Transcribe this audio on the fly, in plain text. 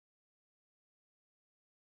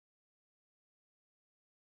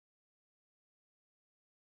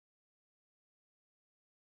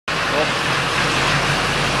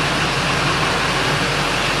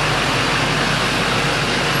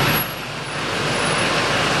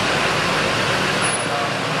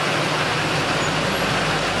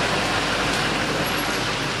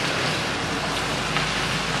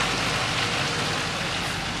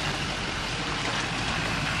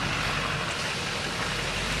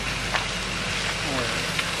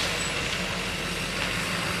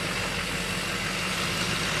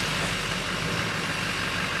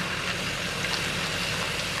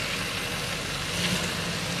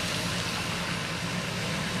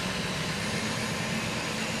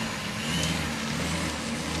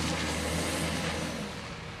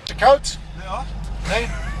koud? Ja. Nee?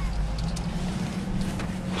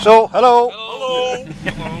 Zo, hallo. Hallo.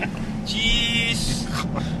 Cheese.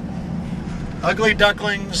 Ugly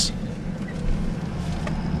ducklings.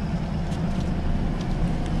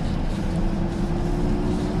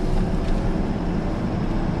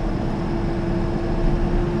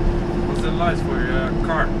 What's the lights for your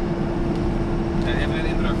car? Even een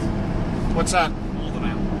indrukt. What's that?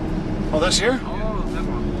 Onderaan. Oh, this here? Oh, that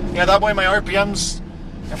one. Yeah, that way my RPMs,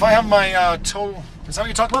 if I have my tow, is that what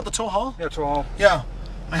you're talking about, the tow haul? Yeah, tow haul. Yeah,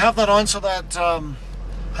 I have that on so that, I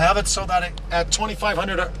have it so that at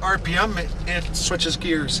 2,500 RPM, it switches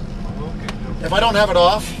gears. Okay. If I don't have it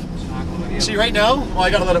off, see right now, well, I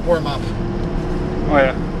gotta let it warm up. Oh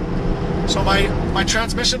yeah. So my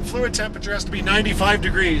transmission fluid temperature has to be 95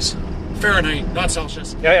 degrees Fahrenheit, not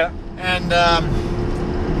Celsius. Yeah, yeah. And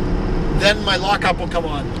then my lockup will come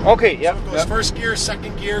on. Okay, yeah. So it goes yeah. first gear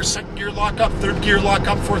lockup, third gear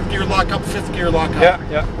lockup, fourth gear lockup, fifth gear lockup. Yeah,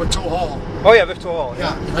 yeah. With tow haul. Oh yeah, with tow haul.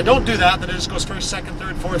 Yeah. If I don't do that, then it just goes first, second,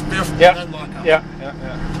 third, fourth, fifth, Yeah. and then lockup. Yeah, yeah,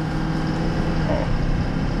 yeah.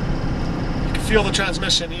 You can feel the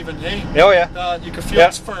transmission even, eh? Oh yeah. You can feel Yeah.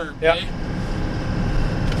 it's firm, Yeah. eh?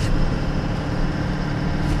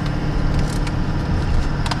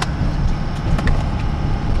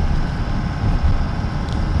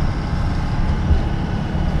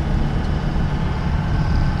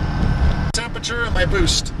 Temperature and my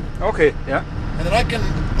boost. Okay, yeah. And then I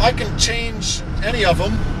can change any of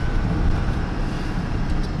them.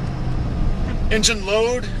 Engine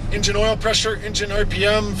load, engine oil pressure, engine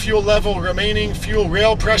RPM, fuel level remaining, fuel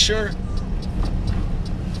rail pressure,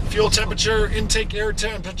 fuel temperature, intake air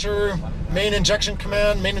temperature, main injection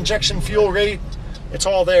command, main injection fuel rate. It's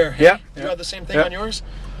all there. Yeah. You have the same thing Yeah. on yours?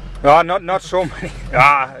 Not so many.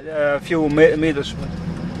 A few meters.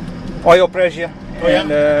 Oil pressure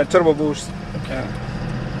and turbo boost. Okay.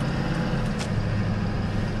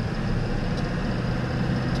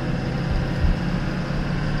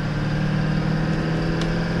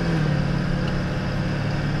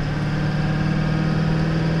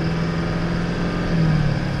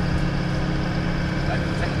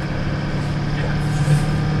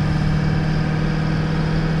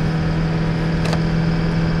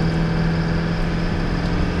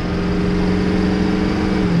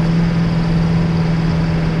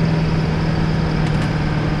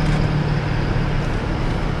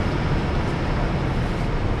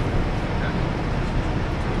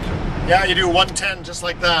 Yeah, you do 110 just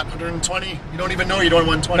like that. 120. You don't even know you're doing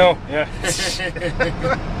 120. No, yeah. This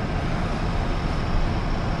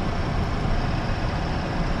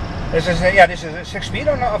is a 6-speed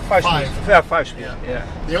or not? 5-speed? Yeah, 5-speed. Yeah.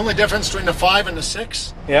 The only difference between the 5 and the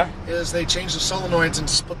 6 Yeah. is they changed the solenoids and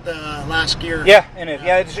split the last gear. Yeah, in it.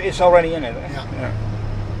 Yeah, it's already in it. Yeah.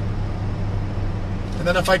 And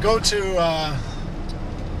then if I go to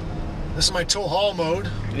this is my tow haul mode.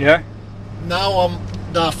 Yeah. Now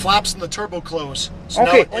the flaps and the turbo close. So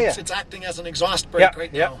Okay. now it's acting as an exhaust brake Yeah.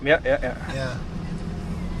 right Yeah. now. Yeah. Yeah.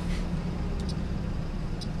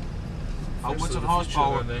 How much of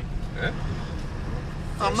horsepower?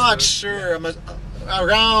 I'm not sure. I'm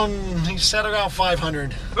around. He said around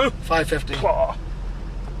 500, 550.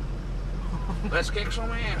 Let's kick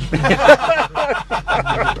some ass. Put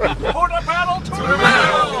the pedal to the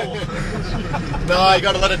metal. No, you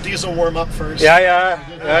got to let a diesel warm up first. Yeah.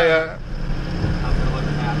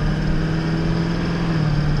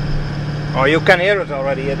 Oh, you can hear it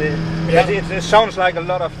already. It sounds like a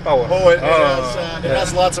lot of power. Oh, it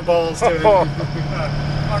has lots of balls too.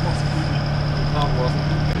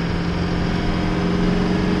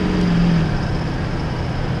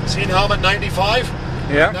 See now I'm at 95?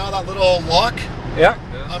 Yeah. Now that little lock, Yeah.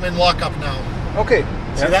 I'm in lockup now. Okay.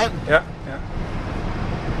 See that? Yeah.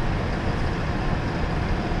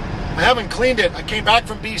 I haven't cleaned it. I came back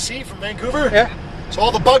from BC, from Vancouver. Yeah. So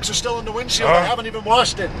all the bugs are still in the windshield. Oh. I haven't even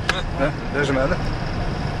washed it. Doesn't matter.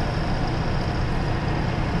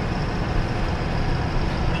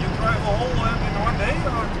 You drive a whole in one day?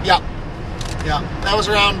 Or? Yeah. That was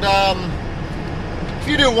around, if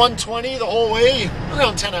you do 120 the whole way,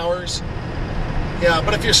 around 10 hours. Yeah,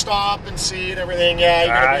 but if you stop and see and everything, yeah,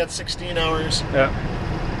 you're going to be at 16 hours. Yeah.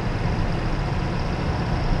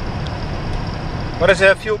 What is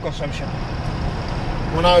the fuel consumption?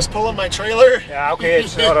 When I was pulling my trailer, Yeah, okay,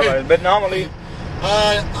 it's not alright, but normally...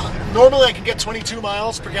 normally I can get 22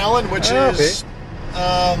 miles per gallon, which is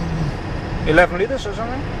 11 liters or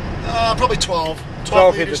something? probably 12.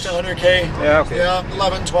 12 liters to 100k. Yeah, okay. Yeah,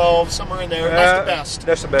 11, 12, somewhere in there. That's the best.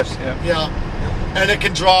 That's the best, yeah. Yeah. And it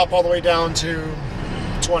can drop all the way down to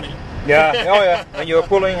 20. Yeah, oh yeah, when you're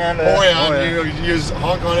pulling and... You use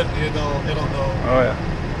honk on it, it'll know. Oh yeah.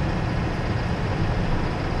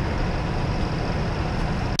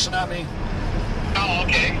 at me. Oh,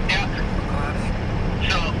 okay. Yeah.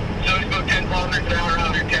 So it's about 10 kilometers an hour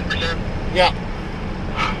out here, 10%. Yeah.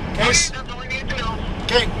 Okay, Okay. that's all I need to know.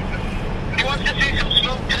 Okay. He wants to see some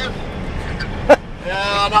smoke too.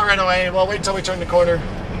 Yeah, not right away. Well, wait until we turn the corner.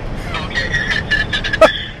 Okay.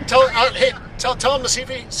 Hey, tell him to see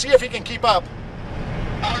if he can keep up.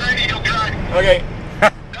 Alrighty, he'll try. Okay.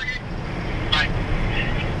 Okay. Bye.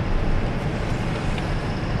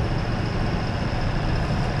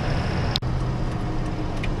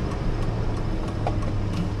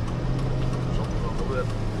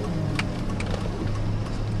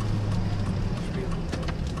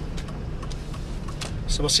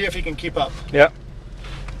 So we'll see if he can keep up. Yeah.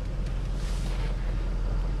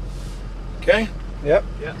 Okay. Yep.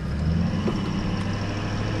 Yeah.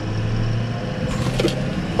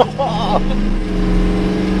 Ja.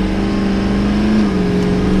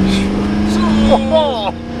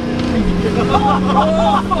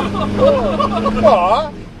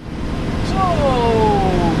 Zo!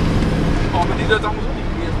 Oh, maar die dat andersom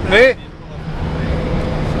niet. Nee.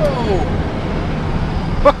 Zo!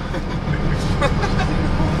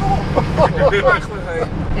 Prachtig, hé.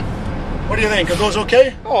 What do you think? Are those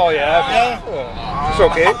okay? Oh yeah. Yeah. It's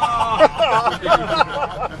okay.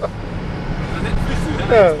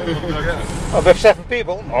 Oh, with 7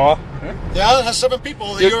 people. Oh. Yeah, it has 7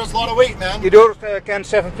 people. The Euro's a lot of weight, man. You don't can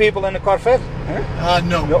 7 people in a Corvette? Huh?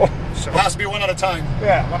 No. No. It has to be one at a time.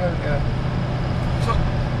 Yeah.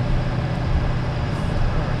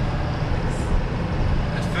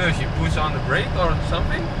 At first you push on the brake or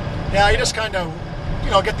something? Yeah, you just kind of,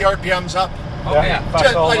 get the RPMs up. Oh Yeah. yeah.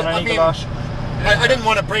 Fast all in I any mean, class. I didn't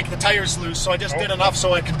want to break the tires loose, so I just did enough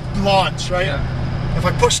so I could launch, right? Yeah. If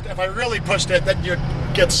I really pushed it, then you'd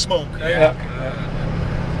get smoke. Right? Yeah.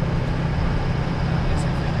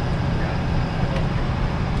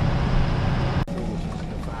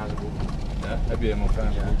 Ja, heb je helemaal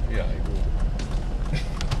Facebook? Ja, ik doe.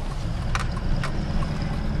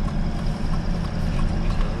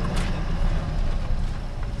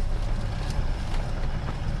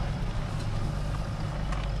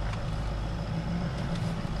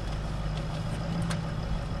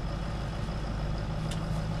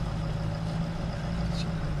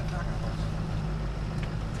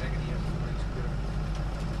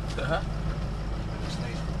 Huh?